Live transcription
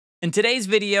In today's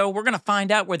video, we're going to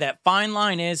find out where that fine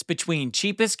line is between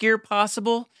cheapest gear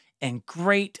possible and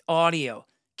great audio.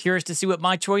 Curious to see what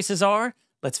my choices are?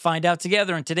 Let's find out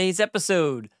together in today's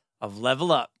episode of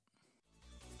Level Up.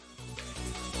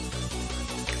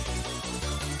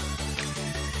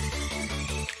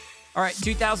 All right,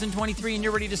 2023, and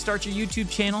you're ready to start your YouTube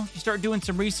channel. You start doing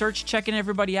some research, checking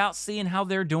everybody out, seeing how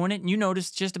they're doing it, and you notice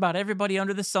just about everybody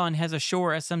under the sun has a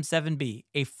Shure SM7B,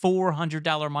 a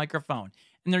 $400 microphone,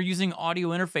 and they're using audio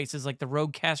interfaces like the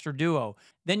Rodecaster Duo.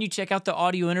 Then you check out the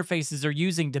audio interfaces they're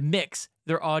using to mix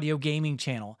their audio gaming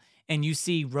channel, and you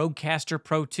see Rodecaster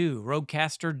Pro 2,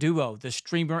 Rodecaster Duo, the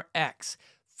Streamer X,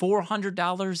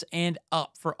 $400 and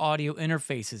up for audio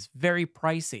interfaces. Very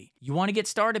pricey. You want to get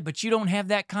started, but you don't have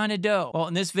that kind of dough. Well,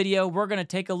 in this video, we're going to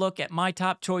take a look at my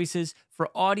top choices for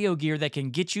audio gear that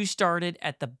can get you started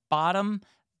at the bottom,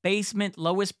 basement,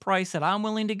 lowest price that I'm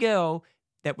willing to go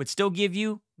that would still give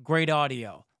you great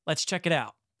audio. Let's check it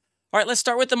out. All right, let's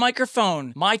start with the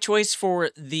microphone. My choice for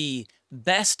the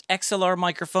best XLR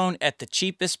microphone at the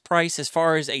cheapest price as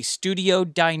far as a studio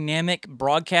dynamic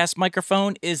broadcast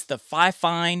microphone is the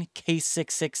Fifine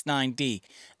K669D.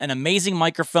 An amazing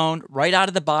microphone right out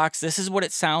of the box. This is what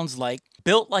it sounds like.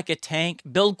 Built like a tank.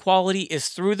 Build quality is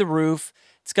through the roof.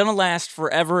 It's going to last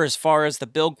forever as far as the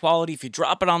build quality. If you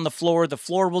drop it on the floor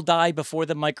will die before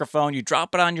the microphone. You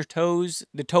drop it on your toes,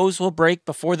 the toes will break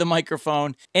before the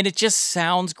microphone, and it just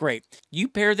sounds great. You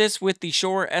pair this with the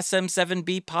Shure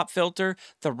SM7B pop filter,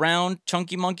 the round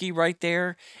chunky monkey right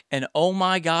there, and oh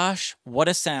my gosh, what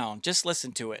a sound. Just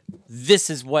listen to it. This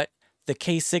is what the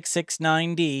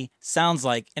K669D sounds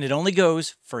like, and it only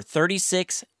goes for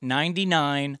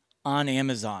 $36.99 on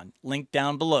Amazon. Link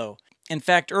down below. In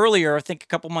fact, earlier, I think a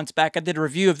couple months back, I did a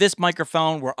review of this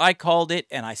microphone where I called it,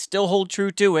 and I still hold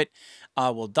true to it.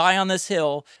 I will die on this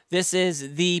hill. This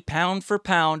is the pound for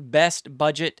pound best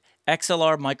budget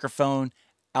XLR microphone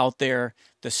out there.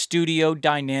 The studio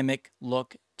dynamic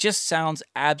look just sounds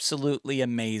absolutely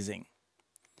amazing.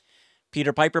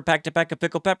 Peter Piper packed a pack of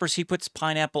pickled peppers. He puts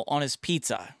pineapple on his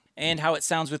pizza. And how it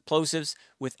sounds with plosives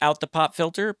without the pop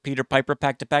filter. Peter Piper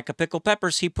packed a pack of pickled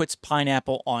peppers. He puts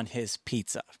pineapple on his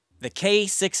pizza. The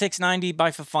K669D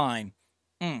by Fifine.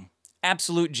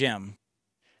 Absolute gem.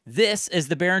 This is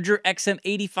the Behringer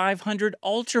XM8500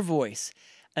 Ultra Voice.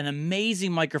 An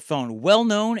amazing microphone, well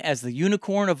known as the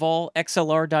unicorn of all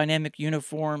XLR dynamic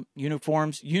unicorns.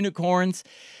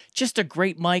 Just a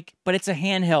great mic, but it's a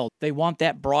handheld. They want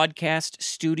that broadcast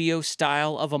studio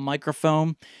style of a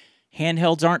microphone.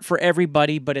 Handhelds aren't for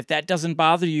everybody, but if that doesn't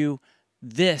bother you,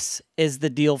 this is the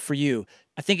deal for you.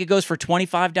 I think it goes for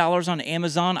 $25 on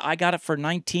Amazon. I got it for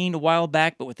 $19 a while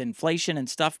back, but with inflation and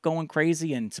stuff going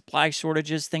crazy and supply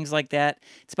shortages, things like that,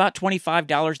 it's about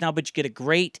 $25 now, but you get a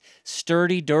great,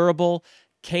 sturdy, durable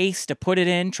case to put it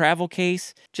in, travel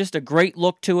case. Just a great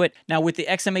look to it. Now with the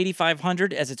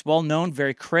XM8500, as it's well known,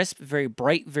 very crisp, very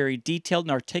bright, very detailed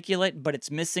and articulate, but it's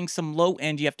missing some low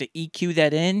end. You have to EQ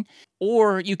that in.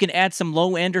 Or you can add some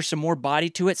low end or some more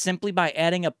body to it simply by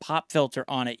adding a pop filter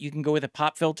on it. You can go with a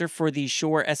pop filter for the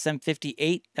Shure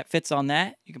SM58 that fits on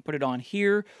that. You can put it on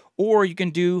here, or you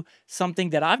can do something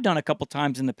that I've done a couple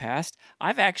times in the past.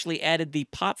 I've actually added the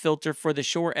pop filter for the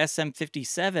Shure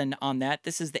SM57 on that.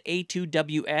 This is the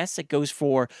A2WS. It goes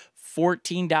for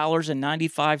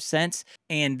 $14.95.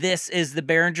 And this is the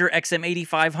Behringer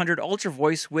XM8500 Ultra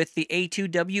Voice with the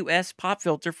A2WS pop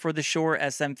filter for the Shure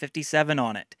SM57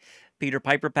 on it. Peter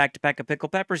Piper packed a pack of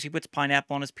pickled peppers. He puts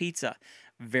pineapple on his pizza.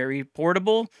 Very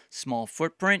portable, small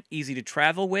footprint, easy to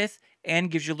travel with, and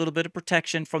gives you a little bit of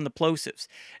protection from the plosives.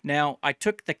 Now, I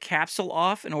took the capsule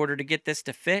off in order to get this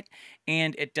to fit,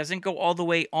 and it doesn't go all the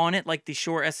way on it like the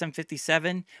Shure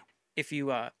SM57. If you,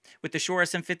 with the Shure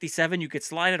SM57, you could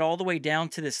slide it all the way down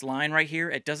to this line right here.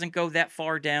 It doesn't go that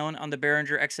far down on the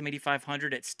Behringer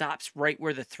XM8500. It stops right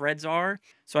where the threads are.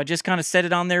 So I just kind of set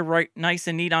it on there right nice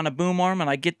and neat on a boom arm, and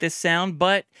I get this sound.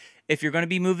 But if you're going to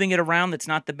be moving it around, that's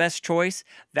not the best choice.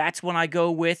 That's when I go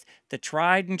with the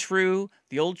tried and true,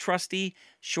 the old trusty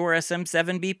Shure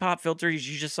SM7B pop filter,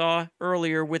 as you just saw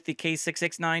earlier with the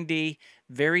K669D.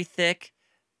 Very thick.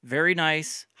 Very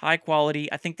nice, high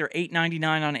quality. I think they're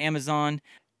 $8.99 on Amazon.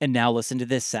 And now listen to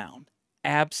this sound.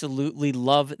 Absolutely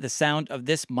love the sound of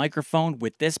this microphone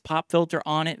with this pop filter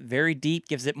on it. Very deep,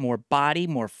 gives it more body,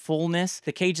 more fullness.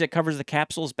 The cage that covers the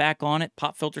capsule is back on it.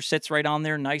 Pop filter sits right on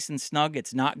there, nice and snug.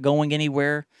 It's not going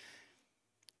anywhere.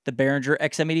 The Behringer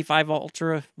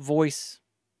XM8500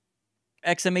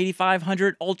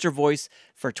 Ultra Voice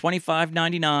for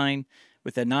 $25.99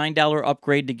 with a $9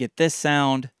 upgrade to get this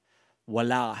sound.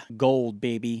 Voila, gold,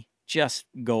 baby. Just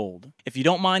gold. If you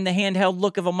don't mind the handheld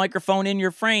look of a microphone in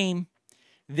your frame,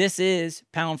 This is,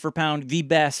 pound for pound, the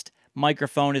best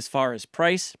microphone as far as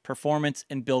price, performance,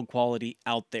 and build quality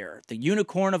out there. The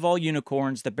unicorn of all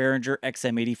unicorns, the Behringer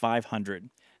XM8500.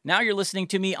 Now you're listening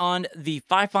to me on the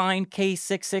Fifine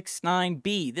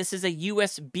K669B. This is a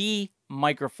USB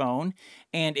microphone,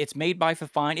 and it's made by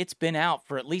Fifine. It's been out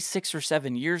for at least 6 or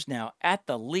 7 years now, at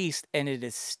the least, and it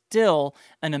is still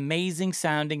an amazing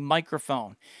sounding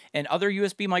microphone. And other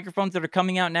USB microphones that are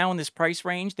coming out now in this price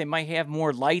range, they might have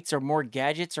more lights or more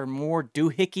gadgets or more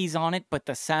doohickeys on it, but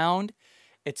the sound,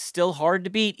 it's still hard to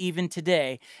beat even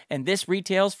today, and this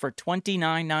retails for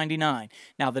 $29.99.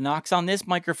 Now, the knocks on this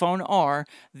microphone are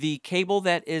the cable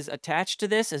that is attached to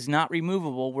this is not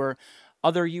removable, where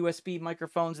other USB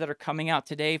microphones that are coming out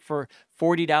today for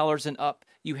 $40 and up,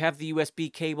 you have the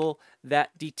USB cable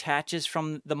that detaches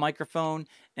from the microphone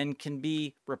and can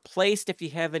be replaced if you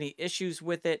have any issues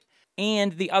with it.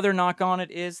 And the other knock on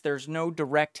it is there's no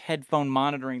direct headphone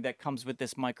monitoring that comes with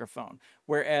this microphone,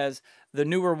 whereas the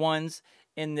newer ones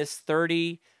in this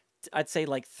I'd say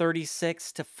like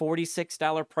 $36 to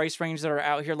 $46 price range that are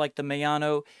out here, like the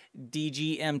Maono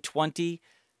DGM20.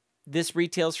 This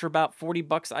retails for about 40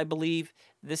 bucks, I believe.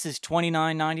 This is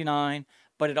 $29.99,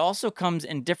 but it also comes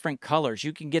in different colors.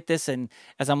 You can get this in,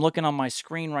 as I'm looking on my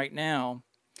screen right now,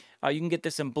 you can get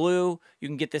this in blue, you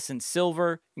can get this in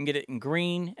silver, you can get it in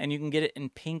green, and you can get it in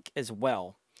pink as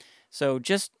well. So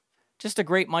just a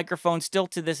great microphone still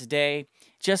to this day.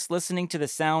 Just listening to the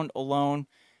sound alone,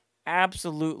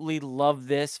 absolutely love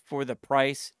this for the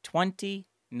price,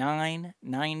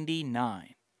 $29.99.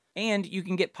 And you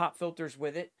can get pop filters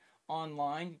with it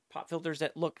online, pop filters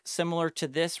that look similar to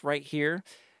this right here.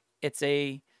 It's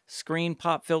a screen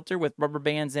pop filter with rubber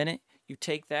bands in it. You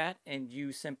take that and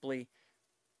you simply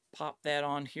pop that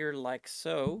on here like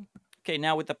so. Okay,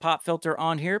 now with the pop filter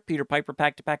on here, Peter Piper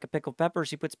packed a pack of pickled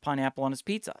peppers, he puts pineapple on his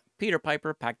pizza. Peter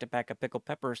Piper packed a pack of pickled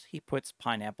peppers, he puts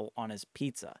pineapple on his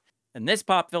pizza. And this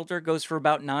pop filter goes for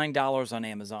about $9 on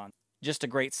Amazon. Just a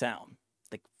great sound.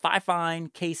 The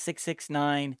Fifine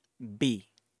K669B.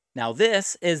 Now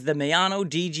this is the Maono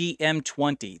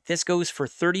DGM20. This goes for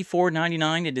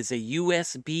 $34.99. It is a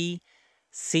USB-C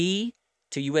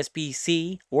to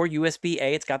USB-C or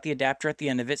USB-A. It's got the adapter at the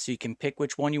end of it, so you can pick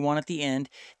which one you want at the end.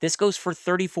 This goes for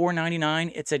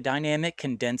 $34.99. It's a dynamic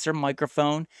condenser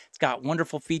microphone. It's got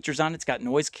wonderful features on it. It's got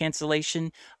noise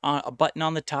cancellation, a button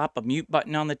on the top, a mute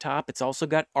button on the top. It's also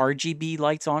got RGB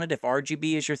lights on it if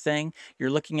RGB is your thing. You're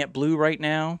looking at blue right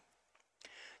now.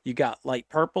 You got light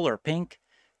purple or pink.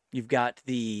 You've got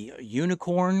the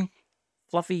unicorn,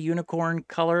 fluffy unicorn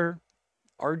color,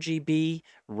 RGB,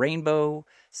 rainbow,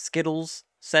 Skittles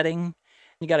setting.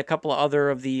 You got a couple of other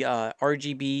of the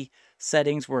RGB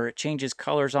settings where it changes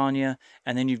colors on you.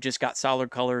 And then you've just got solid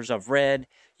colors of red.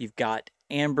 You've got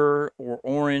amber or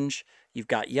orange. You've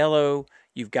got yellow.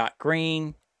 You've got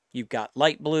green. You've got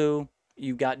light blue.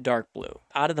 You've got dark blue.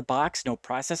 Out of the box, no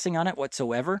processing on it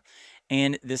whatsoever.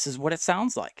 And this is what it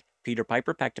sounds like. Peter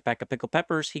Piper packed a pack of pickled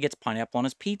peppers, he gets pineapple on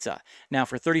his pizza. Now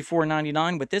for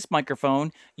 $34.99 with this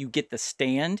microphone, you get the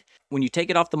stand. When you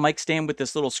take it off the mic stand with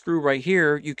this little screw right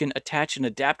here, you can attach an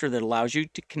adapter that allows you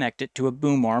to connect it to a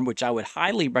boom arm, which I would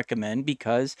highly recommend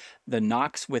because the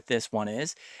knocks with this one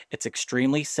is, it's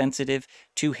extremely sensitive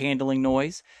to handling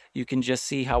noise. You can just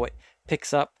see how it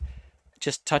picks up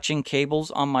just touching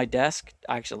cables on my desk.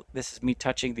 Actually, this is me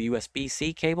touching the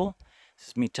USB-C cable. This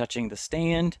is me touching the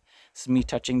stand. This is me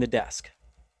touching the desk.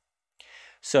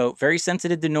 So very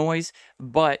sensitive to noise,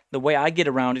 but the way I get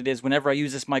around it is whenever I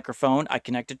use this microphone, I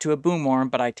connect it to a boom arm,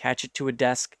 but I attach it to a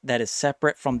desk that is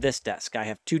separate from this desk. I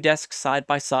have two desks side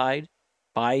by side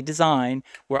by design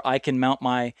where I can mount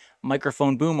my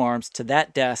microphone boom arms to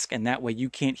that desk, and that way you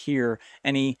can't hear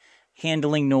any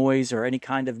handling noise or any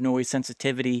kind of noise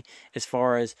sensitivity as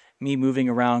far as me moving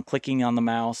around, clicking on the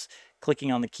mouse,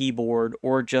 clicking on the keyboard,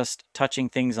 or just touching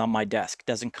things on my desk.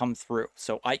 Doesn't come through.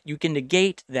 So you can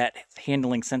negate that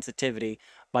handling sensitivity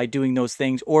by doing those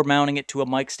things or mounting it to a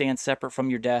mic stand separate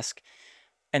from your desk,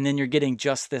 and then you're getting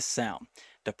just this sound.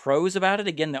 The pros about it,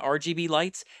 again, the RGB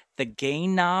lights, the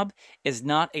gain knob is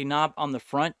not a knob on the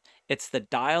front. It's the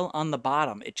dial on the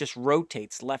bottom. It just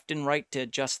rotates left and right to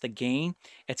adjust the gain.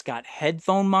 It's got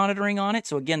headphone monitoring on it.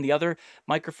 So again, the other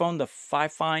microphone, the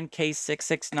Fifine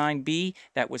K669B,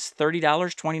 that was $30,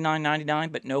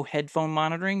 $29.99, but no headphone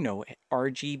monitoring, no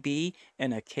RGB,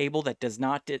 and a cable that does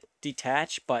not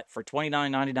detach. But for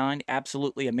 $29.99,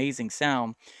 absolutely amazing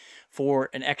sound. For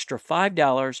an extra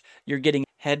 $5, you're getting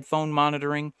headphone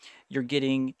monitoring. You're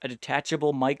getting a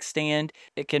detachable mic stand.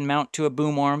 It can mount to a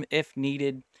boom arm if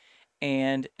needed.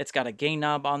 And it's got a gain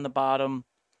knob on the bottom,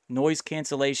 noise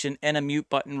cancellation, and a mute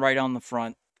button right on the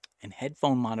front. and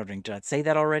headphone monitoring. Did I say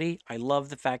that already? I love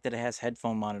the fact that it has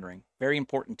headphone monitoring. Very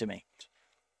important to me.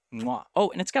 Mwah. Oh,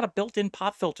 and it's got a built-in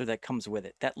pop filter that comes with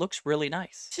it. That looks really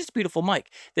nice. It's just a beautiful mic.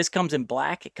 This comes in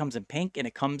black, it comes in pink, and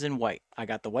it comes in white. I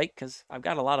got the white because I've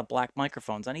got a lot of black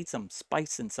microphones. I need some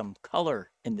spice and some color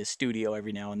in the studio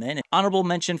every now and then. And honorable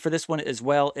mention for this one as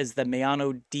well is the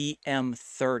Maono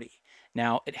DGM20.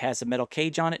 Now, it has a metal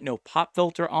cage on it, no pop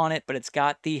filter on it, but it's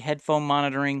got the headphone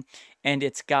monitoring, and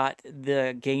it's got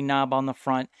the gain knob on the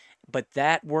front. But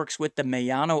that works with the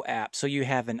Maono app. So you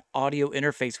have an audio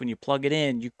interface. When you plug it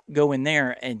in, you go in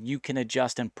there and you can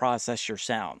adjust and process your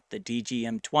sound. The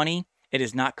DGM20, it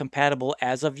is not compatible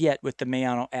as of yet with the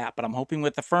Maono app, but I'm hoping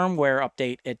with the firmware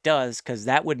update it does, because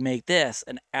that would make this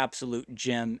an absolute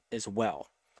gem as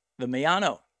well. The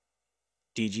Maono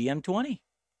DGM20.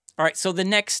 All right, so the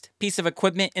next piece of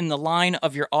equipment in the line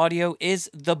of your audio is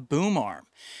the Boom Arm.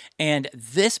 And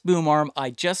this Boom Arm I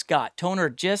just got. Tonor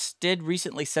just did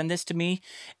recently send this to me,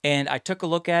 and I took a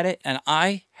look at it, and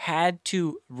I had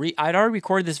to I'd already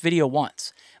recorded this video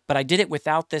once, but I did it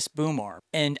without this Boom Arm.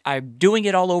 And I'm doing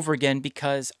it all over again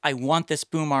because I want this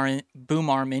Boom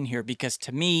Arm in here, because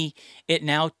to me, it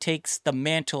now takes the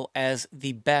mantle as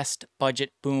the best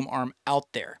budget Boom Arm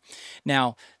out there.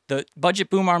 Now, the budget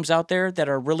boom arms out there that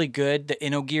are really good, the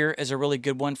InnoGear is a really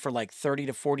good one for like $30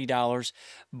 to $40,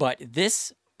 but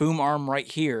this boom arm right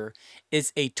here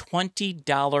is a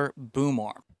 $20 boom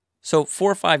arm. So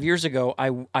 4 or 5 years ago,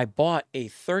 I bought a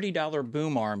 $30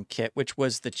 boom arm kit, which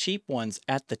was the cheap ones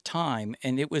at the time,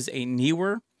 and it was a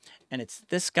Neewer, and it's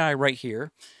this guy right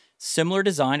here. Similar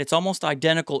design. It's almost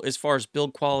identical as far as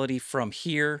build quality from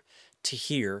here to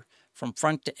here. From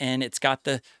front to end, it's got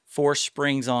the 4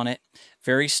 springs on it.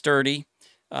 Very sturdy.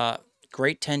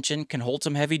 Great tension. Can hold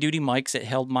some heavy-duty mics. It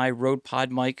held my Rode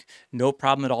Pod mic. No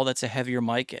problem at all. That's a heavier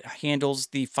mic. It handles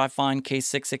the Fifine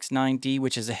K669D,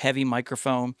 which is a heavy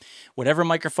microphone. Whatever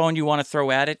microphone you want to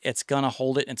throw at it, it's going to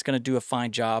hold it, and it's going to do a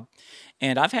fine job.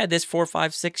 And I've had this 4,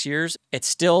 5, 6 years. It's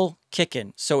still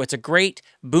kicking. So it's a great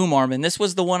boom arm. And this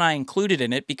was the one I included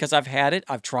in it because I've had it,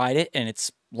 I've tried it, and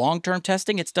it's long-term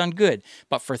testing, it's done good.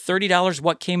 But for $30,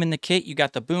 what came in the kit? You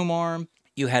got the boom arm,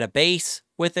 you had a bass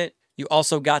with it, you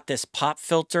also got this pop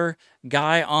filter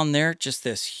guy on there, just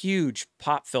this huge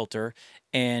pop filter.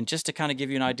 And just to kind of give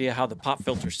you an idea how the pop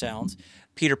filter sounds,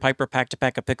 Peter Piper packed a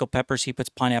pack of pickled peppers, he puts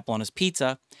pineapple on his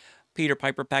pizza. Peter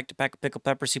Piper packed a pack of pickled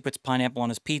peppers, he puts pineapple on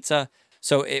his pizza.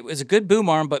 So it was a good boom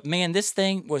arm, but man, this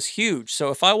thing was huge.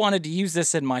 So if I wanted to use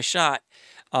this in my shot,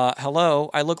 hello,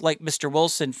 I look like Mr.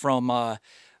 Wilson from,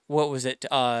 what was it,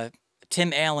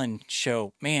 Tim Allen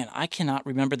show. Man, I cannot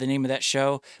remember the name of that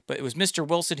show, but it was Mr.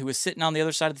 Wilson who was sitting on the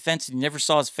other side of the fence and you never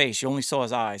saw his face. You only saw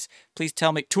his eyes. Please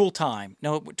tell me. Tool Time.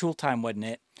 No, Tool Time wasn't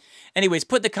it. Anyways,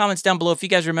 put in the comments down below if you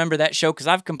guys remember that show, because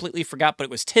I've completely forgot, but it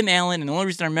was Tim Allen, and the only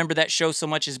reason I remember that show so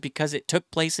much is because it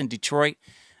took place in Detroit,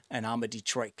 and I'm a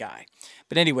Detroit guy.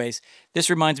 But anyways, this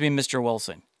reminds me of Mr.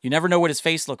 Wilson. You never know what his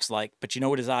face looks like, but you know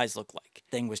what his eyes look like.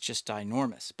 Thing was just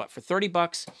enormous. But for 30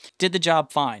 bucks, did the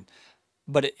job fine.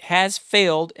 But it has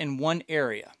failed in one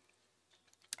area,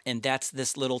 and that's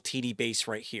this little TD bass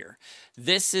right here.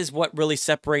 This is what really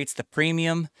separates the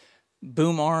premium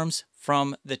boom arms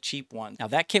from the cheap one. Now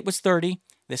that kit was 30,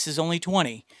 this is only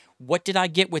 20. What did I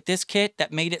get with this kit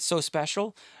that made it so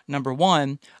special? Number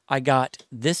one, I got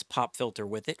this pop filter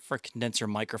with it for condenser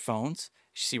microphones.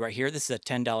 You see right here, this is a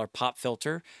 $10 pop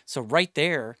filter. So right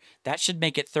there, that should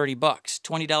make it 30 bucks.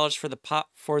 $20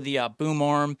 for the boom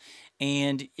arm,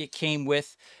 and it came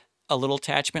with a little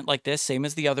attachment like this, same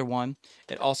as the other one.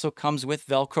 It also comes with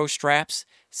Velcro straps,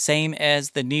 same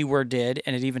as the Neewer did,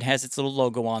 and it even has its little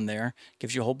logo on there.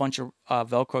 Gives you a whole bunch of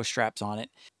Velcro straps on it.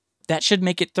 That should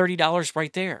make it $30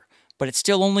 right there, but it's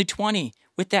still only $20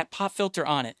 with that pop filter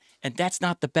on it. And that's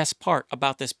not the best part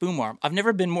about this boom arm. I've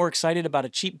never been more excited about a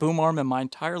cheap boom arm in my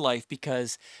entire life,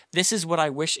 because this is what I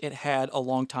wish it had a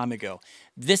long time ago.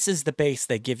 This is the bass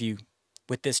they give you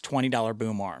with this $20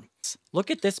 boom arm. Look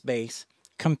at this bass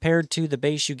compared to the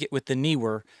bass you get with the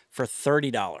Neewer for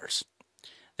 $30.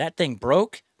 That thing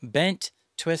broke, bent,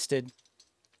 twisted.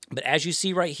 But as you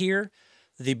see right here,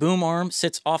 the boom arm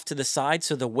sits off to the side,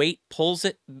 so the weight pulls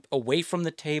it away from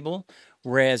the table,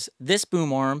 whereas this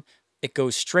boom arm, it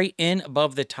goes straight in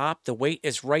above the top. The weight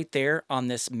is right there on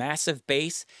this massive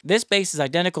bass. This bass is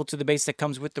identical to the bass that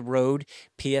comes with the Rode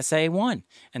PSA-1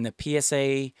 and the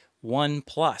PSA-1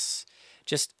 Plus.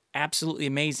 Just absolutely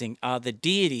amazing. The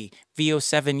Deity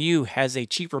VO7U has a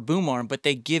cheaper boom arm, but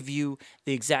they give you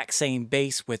the exact same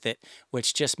bass with it,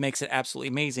 which just makes it absolutely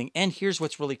amazing. And here's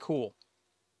what's really cool.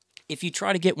 If you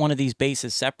try to get one of these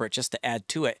basses separate just to add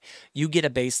to it, you get a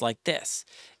bass like this.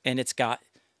 And it's got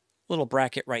little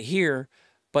bracket right here,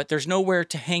 but there's nowhere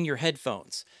to hang your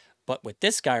headphones. But with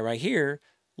this guy right here,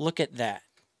 look at that.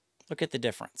 Look at the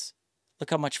difference. Look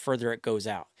how much further it goes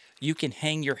out. You can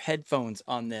hang your headphones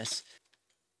on this.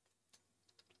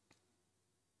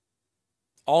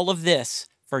 All of this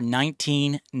for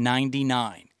 $19.99.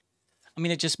 I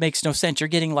mean, it just makes no sense. You're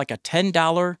getting like a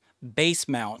 $10 base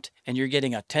mount, and you're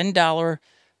getting a $10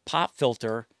 pop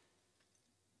filter.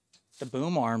 The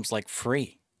Boom Arm's like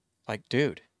free. Like,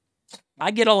 dude. I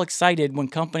get all excited when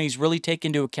companies really take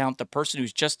into account the person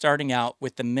who's just starting out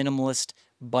with the minimalist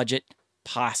budget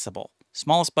possible.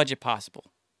 Smallest budget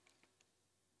possible.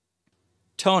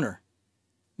 Toner.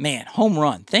 Man, home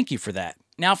run. Thank you for that.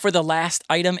 Now for the last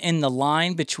item in the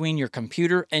line between your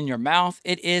computer and your mouth,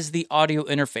 it is the audio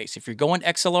interface. If you're going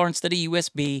XLR instead of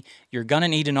USB, you're going to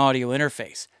need an audio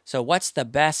interface. So what's the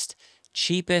best,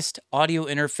 cheapest audio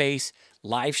interface?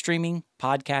 Live streaming,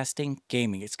 podcasting,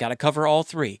 gaming. It's got to cover all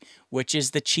three. Which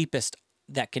is the cheapest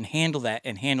that can handle that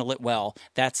and handle it well?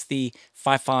 That's the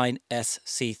Fifine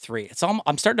SC3.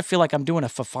 I'm starting to feel like I'm doing a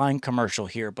Fifine commercial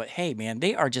here, but hey, man,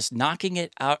 they are just knocking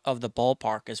it out of the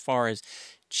ballpark as far as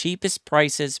cheapest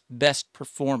prices, best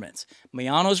performance.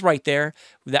 Maono's right there.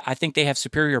 I think they have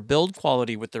superior build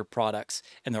quality with their products,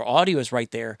 and their audio is right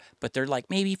there, but they're like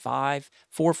maybe $4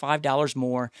 or $5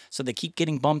 more, so they keep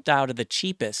getting bumped out of the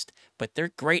cheapest, but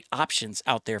they're great options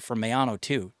out there for Maono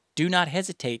too. Do not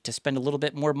hesitate to spend a little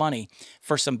bit more money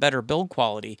for some better build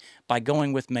quality by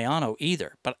going with Maono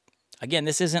either. But again,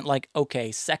 this isn't like,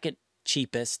 okay, second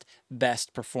cheapest,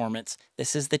 best performance.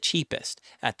 This is the cheapest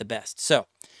at the best. So,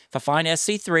 Fifine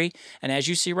SC3, and as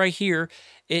you see right here,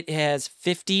 it has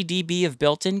 50 dB of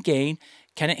built-in gain.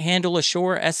 Can it handle a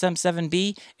Shure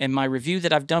SM7B? In my review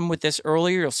that I've done with this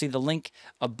earlier, you'll see the link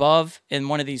above in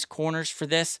one of these corners for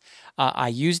this. I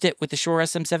used it with the Shure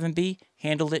SM7B,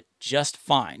 handled it just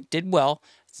fine, did well.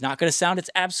 It's not going to sound its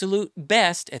absolute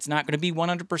best. It's not going to be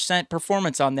 100%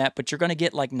 performance on that, but you're going to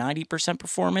get like 90%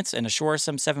 performance, and a Shure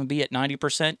SM7B at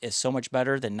 90% is so much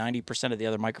better than 90% of the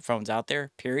other microphones out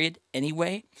there, period,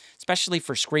 anyway, especially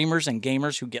for screamers and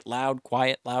gamers who get loud,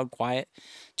 quiet,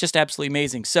 just absolutely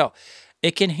amazing. So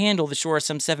it can handle the Shure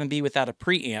SM7B without a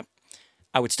preamp.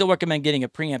 I would still recommend getting a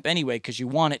preamp anyway because you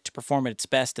want it to perform at its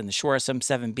best, and the Shure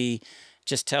SM7B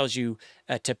just tells you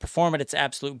to perform at its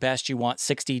absolute best, you want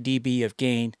 60 dB of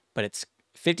gain, but it's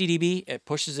 50 dB, it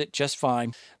pushes it just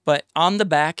fine. But on the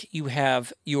back, you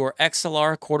have your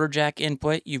XLR quarter jack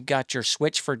input. You've got your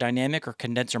switch for dynamic or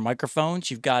condenser microphones.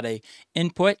 You've got a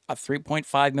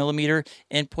 3.5 millimeter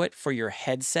input for your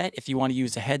headset if you want to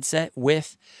use a headset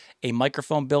with a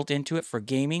microphone built into it for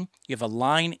gaming. You have a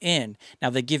line in. Now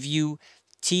they give you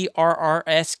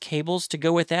TRRS cables to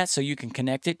go with that, so you can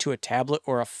connect it to a tablet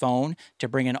or a phone to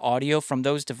bring in audio from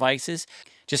those devices.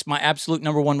 Just my absolute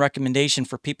 #1 recommendation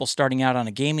for people starting out on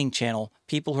a gaming channel,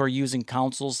 people who are using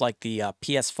consoles like the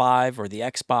PS5 or the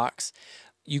Xbox.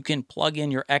 You can plug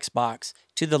in your Xbox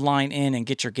to the line in and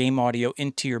get your game audio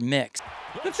into your mix.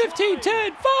 The 15,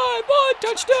 10, 5, 1,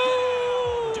 touchdown!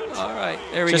 All right,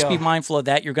 there we go. Just be mindful of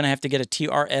that. You're going to have to get a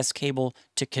TRS cable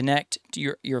to connect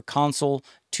to your console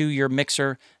to your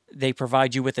mixer. They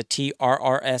provide you with a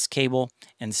TRRS cable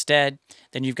instead.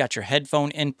 Then you've got your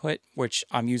headphone input, which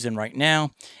I'm using right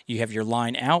now. You have your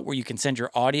line out where you can send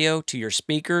your audio to your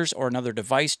speakers or another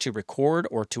device to record,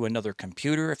 or to another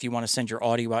computer if you want to send your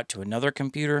audio out to another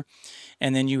computer.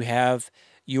 And then you have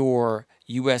your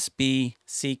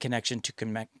USB-C connection to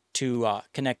connect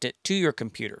it to your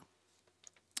computer.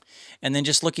 And then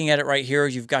just looking at it right here,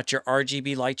 you've got your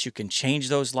RGB lights. You can change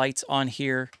those lights on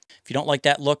here. If you don't like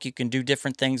that look, you can do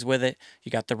different things with it.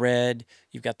 You got the red,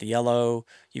 you've got the yellow,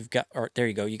 there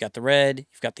you go. You got the red,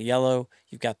 you've got the yellow,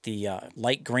 you've got the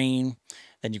light green,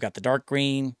 then you've got the dark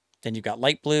green, then you've got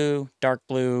light blue, dark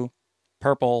blue,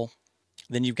 purple.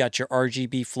 Then you've got your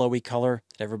RGB flowy color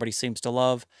that everybody seems to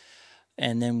love.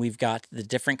 And then we've got the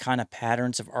different kind of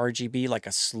patterns of RGB, like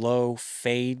a slow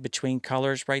fade between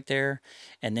colors right there.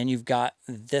 And then you've got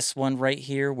this one right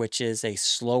here, which is a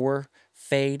slower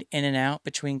fade in and out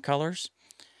between colors.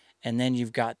 And then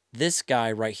you've got this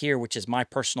guy right here, which is my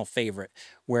personal favorite,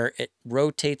 where it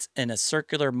rotates in a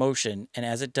circular motion. And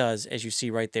as it does, as you see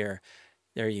right there,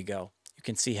 there you go. You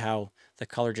can see how the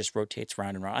color just rotates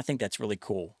round and round. I think that's really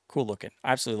cool. Cool looking.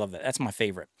 I absolutely love that. That's my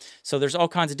favorite. So there's all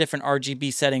kinds of different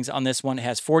RGB settings on this one. It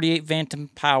has 48 phantom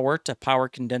power to power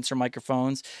condenser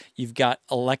microphones. You've got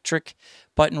electric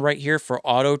button right here for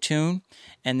auto tune.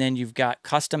 And then you've got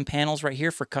custom panels right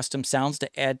here for custom sounds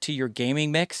to add to your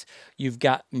gaming mix. You've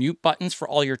got mute buttons for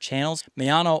all your channels.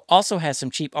 Maono also has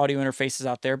some cheap audio interfaces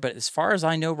out there, but as far as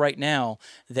I know right now,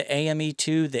 the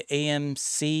AME2, the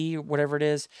AMC, whatever it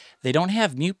is, they don't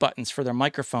have mute buttons for their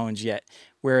microphones yet,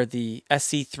 where the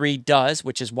SC3 does,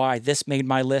 which is why this made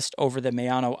my list over the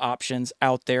Maono options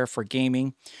out there for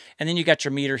gaming. And then you got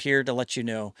your meter here to let you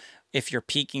know if you're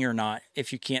peaking or not,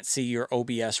 if you can't see your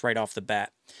OBS right off the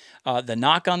bat. The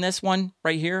knock on this one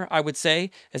right here, I would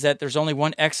say, is that there's only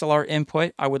one XLR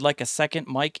input. I would like a second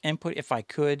mic input if I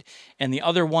could. And the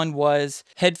other one was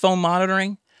headphone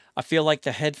monitoring. I feel like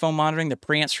the headphone monitoring, the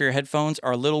preamps for your headphones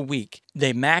are a little weak.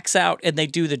 They max out and they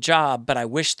do the job, but I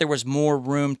wish there was more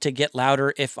room to get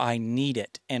louder if I need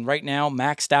it. And right now,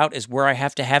 maxed out is where I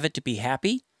have to have it to be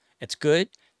happy. It's good.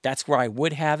 That's where I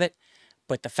would have it.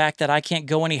 But the fact that I can't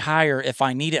go any higher if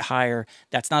I need it higher,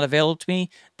 that's not available to me.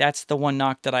 That's the one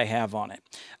knock that I have on it.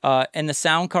 And the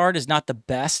sound card is not the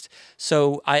best.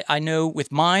 So I know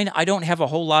with mine, I don't have a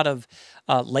whole lot of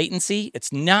latency.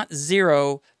 It's not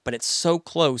zero, but it's so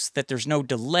close that there's no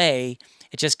delay.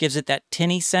 It just gives it that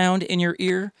tinny sound in your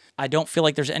ear. I don't feel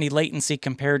like there's any latency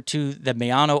compared to the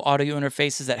Maono audio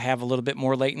interfaces that have a little bit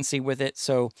more latency with it.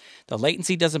 So the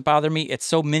latency doesn't bother me. It's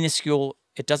so minuscule.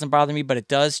 It doesn't bother me, but it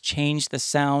does change the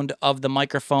sound of the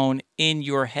microphone in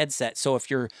your headset. So if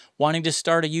you're wanting to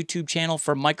start a YouTube channel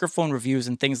for microphone reviews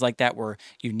and things like that, where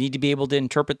you need to be able to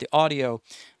interpret the audio,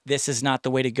 this is not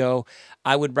the way to go.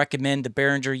 I would recommend the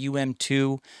Behringer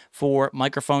UM2 for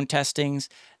microphone testings.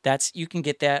 You can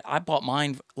get that. I bought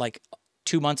mine like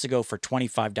 2 months ago for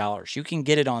 $25. You can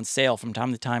get it on sale from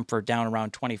time to time for down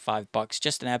around $25.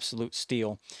 Just an absolute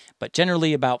steal. But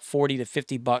generally about $40 to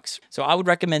 $50. So I would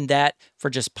recommend that for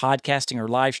just podcasting or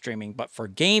live streaming. But for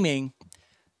gaming,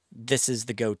 this is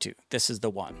the go-to. This is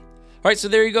the one. All right, so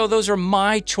there you go. Those are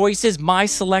my choices, my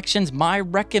selections, my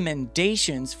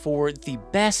recommendations for the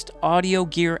best audio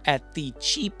gear at the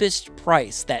cheapest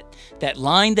price. That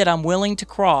line that I'm willing to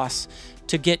cross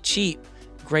to get cheap.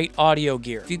 Great audio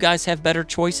gear. If you guys have better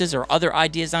choices or other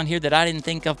ideas on here that I didn't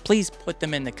think of, please put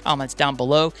them in the comments down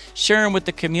below. Share them with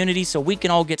the community so we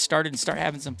can all get started and start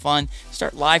having some fun.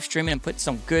 Start live streaming and put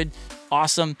some good,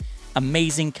 awesome,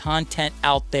 amazing content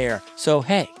out there. So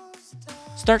hey,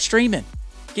 start streaming.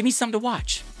 Give me something to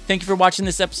watch. Thank you for watching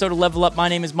this episode of Level Up. My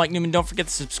name is Mike Newman. Don't forget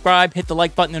to subscribe, hit the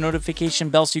like button, the notification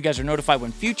bell so you guys are notified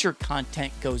when future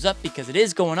content goes up, because it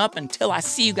is going up. Until I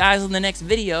see you guys in the next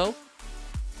video,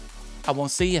 I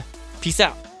won't see you. Peace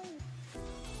out.